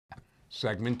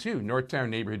Segment 2, Northtown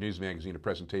Neighborhood News Magazine, a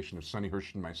presentation of Sonny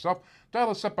Hirsch and myself. Dial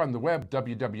us up on the web,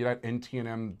 www.ntnm.org,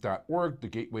 the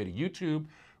gateway to YouTube,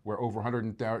 where over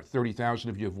 130,000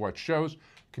 of you have watched shows.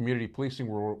 Community policing,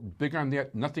 we're big on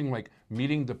that. Nothing like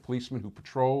meeting the policemen who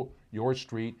patrol your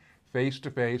street face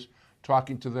to face,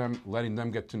 talking to them, letting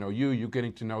them get to know you, you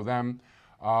getting to know them.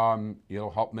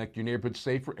 It'll help make your neighborhood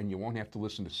safer, and you won't have to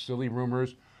listen to silly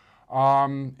rumors.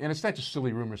 And it's not just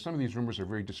silly rumors. Some of these rumors are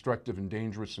very destructive and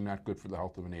dangerous and not good for the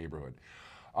health of a neighborhood.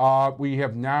 We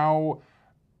have now,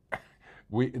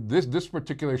 this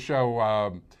particular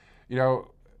show,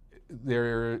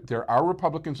 there are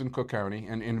Republicans in Cook County,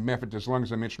 and in fact, as long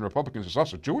as I mention Republicans, there's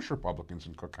also Jewish Republicans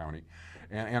in Cook County.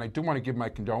 And I do want to give my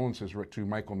condolences to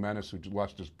Michael Menace, who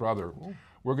lost his brother. Oh.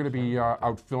 We're going to be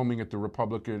out filming at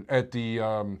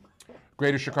the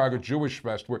Greater Chicago Jewish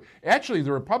Fest, where actually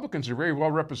the Republicans are very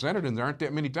well represented, and there aren't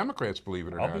that many Democrats, believe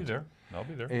it or not. I'll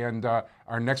be there. And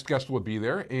our next guest will be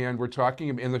there, and we're talking,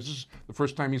 and this is the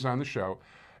first time he's on the show,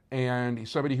 and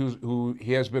he's somebody who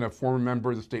has been a former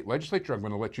member of the state legislature. I'm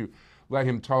going to let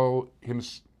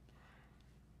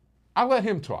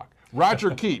him talk.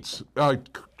 Roger Keats,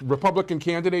 Republican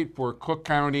candidate for Cook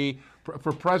County,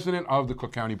 for president of the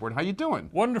Cook County Board. How you doing?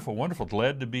 Wonderful, wonderful.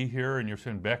 Glad to be here. And you're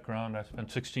saying background, I spent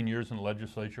 16 years in the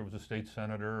legislature, was a state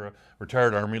senator, a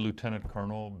retired Army lieutenant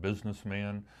colonel,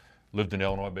 businessman, lived in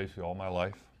Illinois basically all my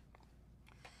life.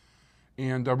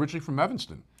 And originally from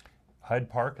Evanston. Hyde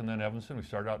Park and then Evanston. We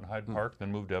started out in Hyde Park,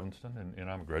 then moved to Evanston, and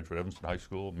I'm a graduate of Evanston High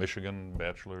School, Michigan,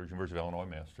 bachelor's, University of Illinois,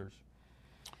 master's.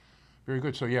 Very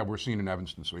good. So yeah, we're seen in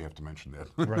Evanston, so we have to mention that.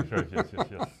 Right, yes.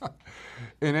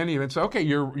 In any event, so okay,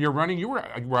 you're running. You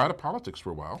were out of politics for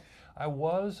a while. I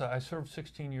was. I served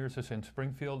 16 years in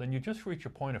Springfield, and you just reach a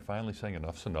point of finally saying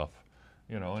enough's enough.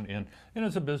 And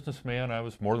as a businessman, I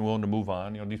was more than willing to move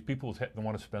on. These people that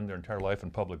want to spend their entire life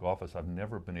in public office, I've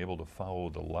never been able to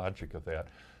follow the logic of that.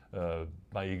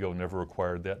 My ego never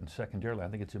required that. And secondarily, I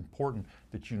think it's important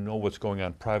that you know what's going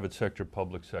on, private sector,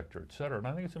 public sector, et cetera. And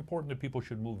I think it's important that people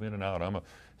should move in and out. I'm a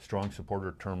strong supporter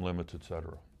of term limits, et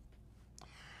cetera.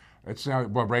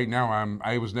 Well, right now,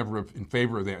 I was never in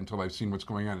favor of that until I've seen what's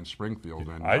going on in Springfield.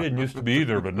 And I didn't used to be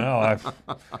either, but now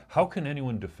how can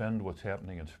anyone defend what's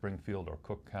happening in Springfield or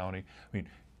Cook County? I mean,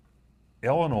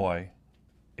 Illinois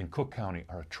and Cook County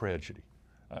are a tragedy.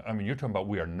 I mean, you're talking about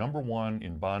we are number one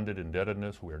in bonded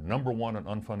indebtedness. We are number one in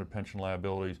unfunded pension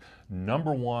liabilities,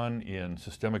 number one in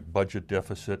systemic budget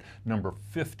deficit, number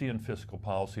 50 in fiscal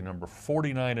policy, number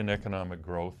 49 in economic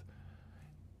growth.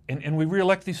 And we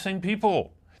reelect these same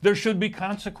people. There should be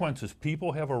consequences.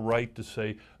 People have a right to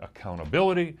say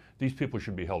accountability. These people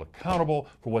should be held accountable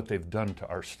for what they've done to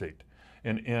our state.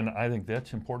 And I think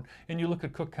that's important. And you look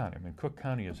at Cook County. I mean, Cook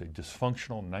County is a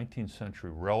dysfunctional 19th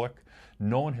century relic.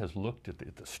 No one has looked at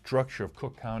the structure of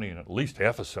Cook County in at least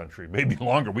half a century, maybe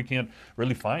longer. We can't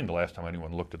really find the last time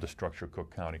anyone looked at the structure of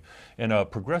Cook County. And a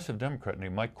progressive Democrat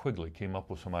named Mike Quigley came up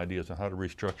with some ideas on how to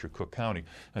restructure Cook County.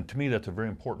 And to me, that's a very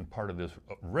important part of this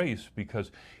race,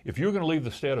 because if you're going to leave the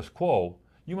status quo,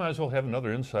 you might as well have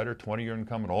another insider, 20-year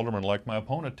incumbent alderman like my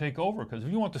opponent, take over. Because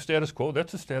if you want the status quo,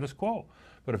 that's the status quo.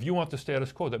 But if you want the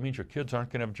status quo, that means your kids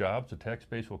aren't going to have jobs, the tax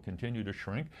base will continue to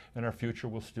shrink, and our future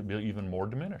will still be even more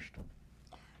diminished.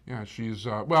 Yeah, she's,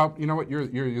 well, you know what, you're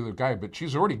the guy, but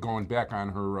she's already going back on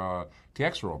her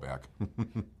tax rollback.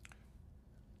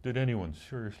 Did anyone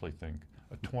seriously think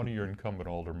a 20-year incumbent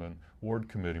alderman, ward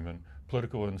committeeman,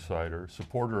 political insider,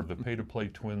 supporter of the pay-to-play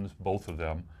twins, both of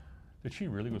them, that she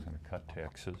really was going to cut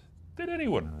taxes? Did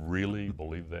anyone really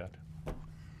believe that?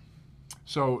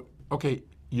 So, okay,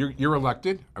 you're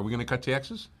elected. Are we going to cut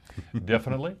taxes?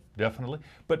 Definitely.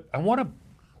 But I want to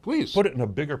put it in a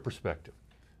bigger perspective.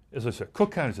 As I said,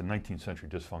 Cook County is a 19th century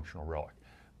dysfunctional relic.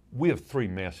 We have three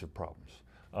massive problems.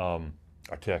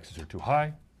 Our taxes are too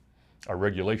high, our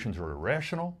regulations are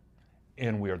irrational,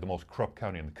 and we are the most corrupt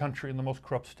county in the country and the most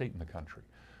corrupt state in the country.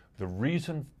 The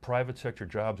reason private sector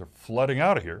jobs are flooding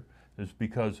out of here is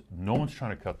because no one's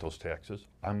trying to cut those taxes.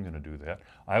 I'm going to do that.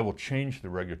 I will change the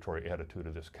regulatory attitude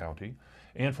of this county.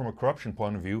 And from a corruption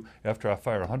point of view, after I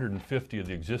fire 150 of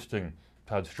the existing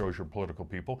Todd Strozier political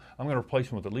people, I'm going to replace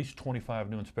them with at least 25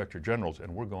 new inspector generals,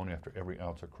 and we're going after every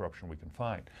ounce of corruption we can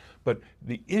find. But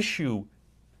the issue,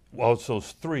 well, it's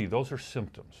those three, those are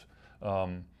symptoms.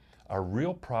 Our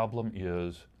real problem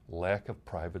is lack of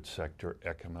private sector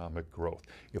economic growth.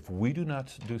 If we do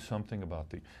not do something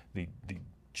about the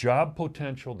job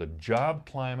potential, the job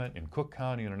climate in Cook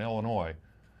County and in Illinois,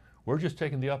 we're just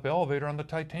taking the up elevator on the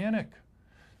Titanic.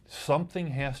 Something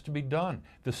has to be done.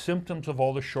 The symptoms of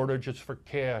all the shortages for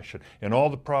cash and all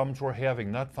the problems we're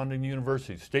having, not funding the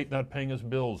universities, state not paying us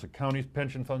bills, the county's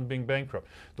pension funds being bankrupt,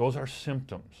 those are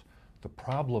symptoms. The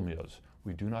problem is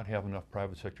we do not have enough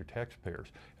private sector taxpayers.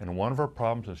 And one of our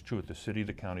problems is true at the city,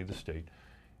 the county, the state.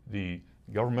 The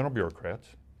governmental bureaucrats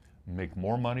make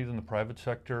more money than the private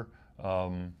sector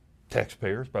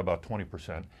taxpayers by about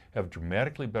 20%, have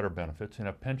dramatically better benefits, and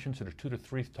have pensions that are 2 to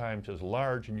 3 times as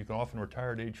large, and you can often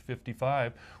retire at age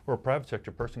 55, where a private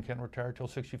sector person can't retire until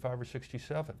 65 or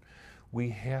 67. We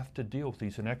have to deal with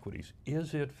these inequities.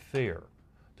 Is it fair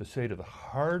to say to the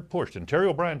hard pushed, and Terry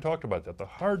O'Brien talked about that, the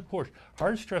hard pushed,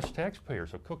 hard stressed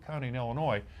taxpayers of Cook County and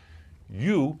Illinois,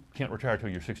 you can't retire until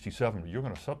you're 67, but you're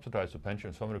going to subsidize the pension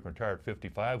of someone who can retire at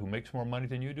 55 who makes more money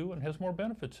than you do and has more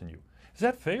benefits than you. Is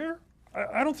that fair?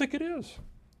 I don't think it is.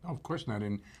 No, of course not.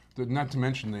 And not to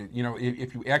mention that,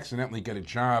 if you accidentally get a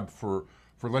job for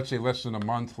let's say less than a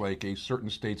month, like a certain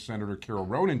state senator Carol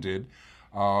Ronan did,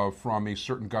 from a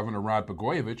certain governor Rod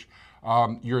Blagojevich,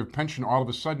 your pension all of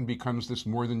a sudden becomes this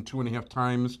more than 2.5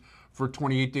 times for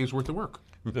 28 days worth of work.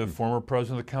 The former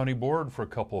president of the county board for a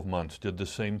couple of months did the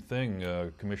same thing,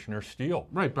 Commissioner Steele.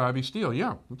 Right, Bobby Steele,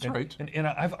 yeah, that's right. And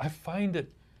I find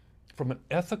it, from an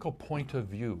ethical point of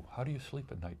view, how do you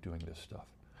sleep at night doing this stuff?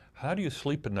 How do you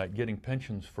sleep at night getting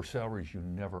pensions for salaries you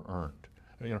never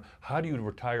earned? How do you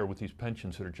retire with these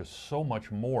pensions that are just so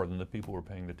much more than the people who are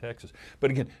paying the taxes?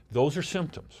 But again, those are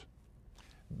symptoms.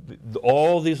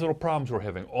 All these little problems we're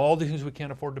having, all these things we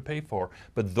can't afford to pay for,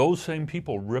 but those same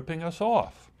people ripping us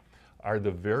off are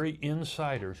the very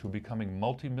insiders who are becoming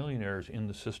multimillionaires in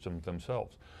the system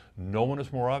themselves. No one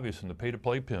is more obvious than the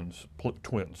pay-to-play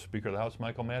twins, Speaker of the House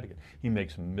Michael Madigan. He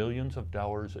makes millions of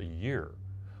dollars a year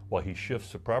while he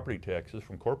shifts the property taxes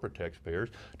from corporate taxpayers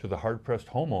to the hard-pressed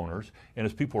homeowners. And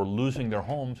as people are losing their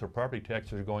homes, their property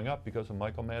taxes are going up because of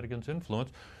Michael Madigan's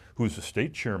influence, who's the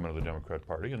state chairman of the Democrat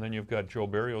Party. And then you've got Joe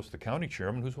Barrios, the county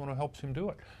chairman, who's the one who helps him do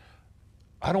it.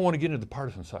 I don't want to get into the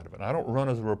partisan side of it. I don't run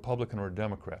as a Republican or a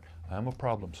Democrat. I'm a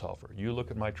problem solver. You look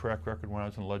at my track record when I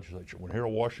was in the legislature. When here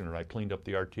in Washington, I cleaned up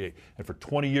the RTA. And for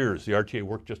 20 years, the RTA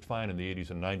worked just fine in the 80s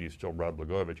and 90s till Rod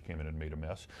Blagojevich came in and made a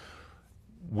mess.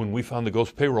 When we found the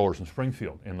ghost payrollers in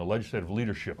Springfield and the legislative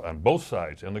leadership on both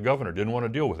sides and the governor didn't want to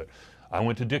deal with it, I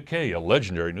went to Dick Kay, a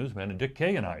legendary newsman, and Dick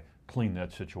Kay and I cleaned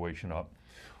that situation up.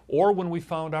 Or when we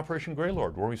found Operation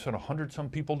Greylord, where we sent 100-some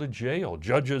people to jail,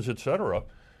 judges, etc.,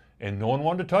 and no one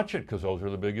wanted to touch it because those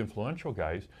are the big influential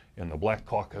guys. And the Black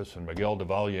Caucus and Miguel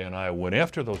Devalle and I went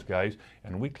after those guys,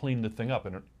 and we cleaned the thing up.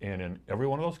 And in every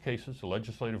one of those cases, the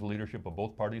legislative leadership of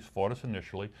both parties fought us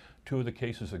initially. 2 of the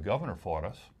cases, the governor fought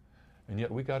us, and yet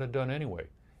we got it done anyway.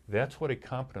 That's what a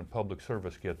competent public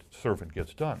servant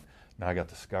gets done. Now I got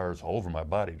the scars all over my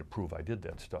body to prove I did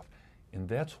that stuff. And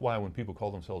that's why when people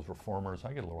call themselves reformers,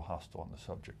 I get a little hostile on the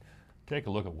subject. Take a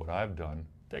look at what I've done.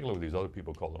 Take a look at these other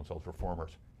people who call themselves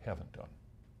reformers. Haven't done.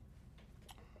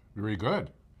 Very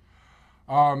good.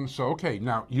 Okay,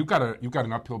 now you've got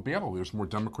an uphill battle. There's more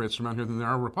Democrats around here than there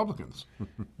are Republicans.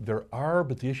 There are,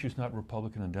 but the issue is not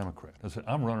Republican and Democrat.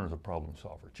 I'm running as a problem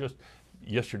solver. Just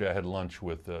yesterday, I had lunch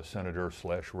with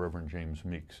Senator/Reverend James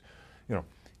Meeks.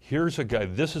 Here's a guy.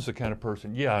 This is the kind of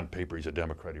person. Yeah, on paper he's a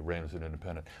Democrat. He ran as an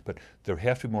independent, but there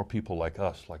have to be more people like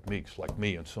us, like Meeks, like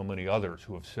me, and so many others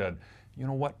who have said, you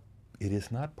know what? It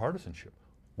is not partisanship.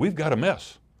 We've got a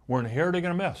mess. We're inheriting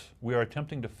a mess. We are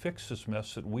attempting to fix this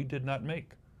mess that we did not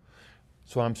make.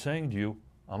 So I'm saying to you,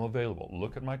 I'm available.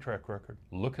 Look at my track record.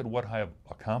 Look at what I have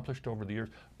accomplished over the years.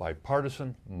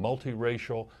 Bipartisan,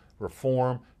 multiracial,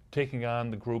 reform, taking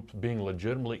on the groups, being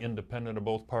legitimately independent of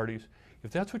both parties.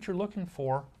 If that's what you're looking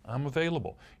for, I'm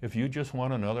available. If you just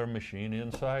want another machine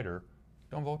insider,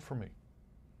 don't vote for me.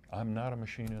 I'm not a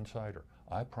machine insider.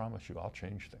 I promise you I'll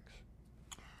change things.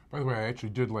 By the way, I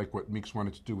actually did like what Meeks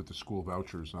wanted to do with the school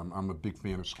vouchers. I'm a big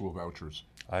fan of school vouchers.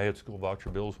 I had school voucher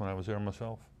bills when I was there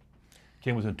myself.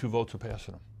 Came within 2 votes of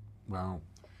passing them. Wow.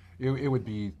 It would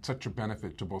be such a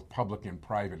benefit to both public and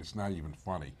private. It's not even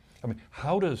funny. I mean,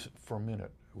 how does, for a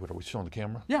minute, what, are we still on the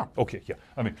camera? Yeah. Okay, yeah.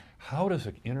 I mean, how does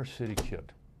an inner city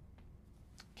kid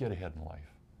get ahead in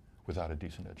life without a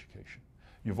decent education?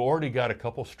 You've already got a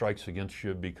couple strikes against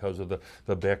you because of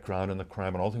the background and the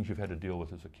crime and all the things you've had to deal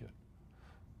with as a kid.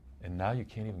 And now you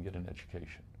can't even get an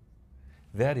education.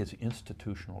 That is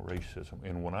institutional racism.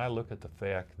 And when I look at the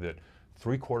fact that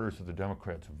 3/4 of the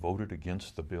Democrats voted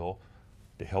against the bill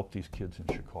to help these kids in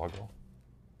Chicago,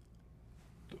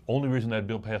 the only reason that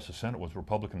bill passed the Senate was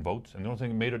Republican votes, and the only thing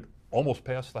that made it almost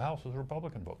passed the House as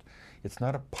Republican votes. It's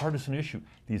not a partisan issue.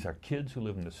 These are kids who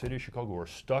live in the city of Chicago who are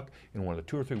stuck in one of the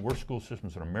 2 or 3 worst school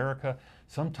systems in America.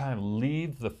 Sometimes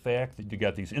leave the fact that you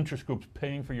got these interest groups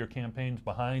paying for your campaigns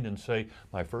behind and say,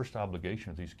 my first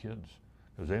obligation is these kids,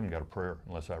 because they haven't got a prayer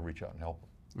unless I reach out and help them.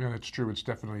 Yeah, that's true. It's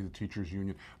definitely the teachers'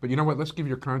 union. But you know what? Let's give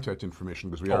your contact information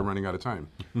because we are running out of time.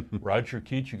 Roger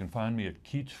Keats. You can find me at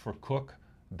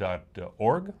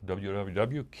keatsforcook.org,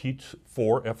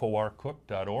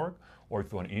 www.keats4cook.org, or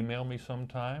if you want to email me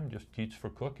sometime, just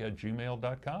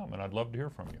keatsforcook@gmail.com, and I'd love to hear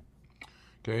from you.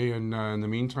 Okay, and in the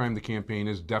meantime, the campaign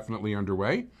is definitely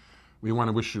underway. We want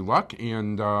to wish you luck,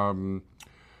 and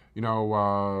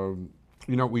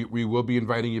we will be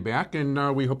inviting you back,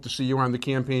 and we hope to see you on the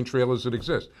campaign trail as it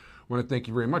exists. I want to thank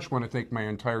you very much. I want to thank my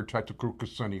entire technical crew,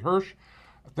 Sonny Hirsch.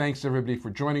 Thanks, everybody, for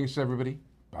joining us, everybody.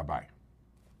 Bye-bye.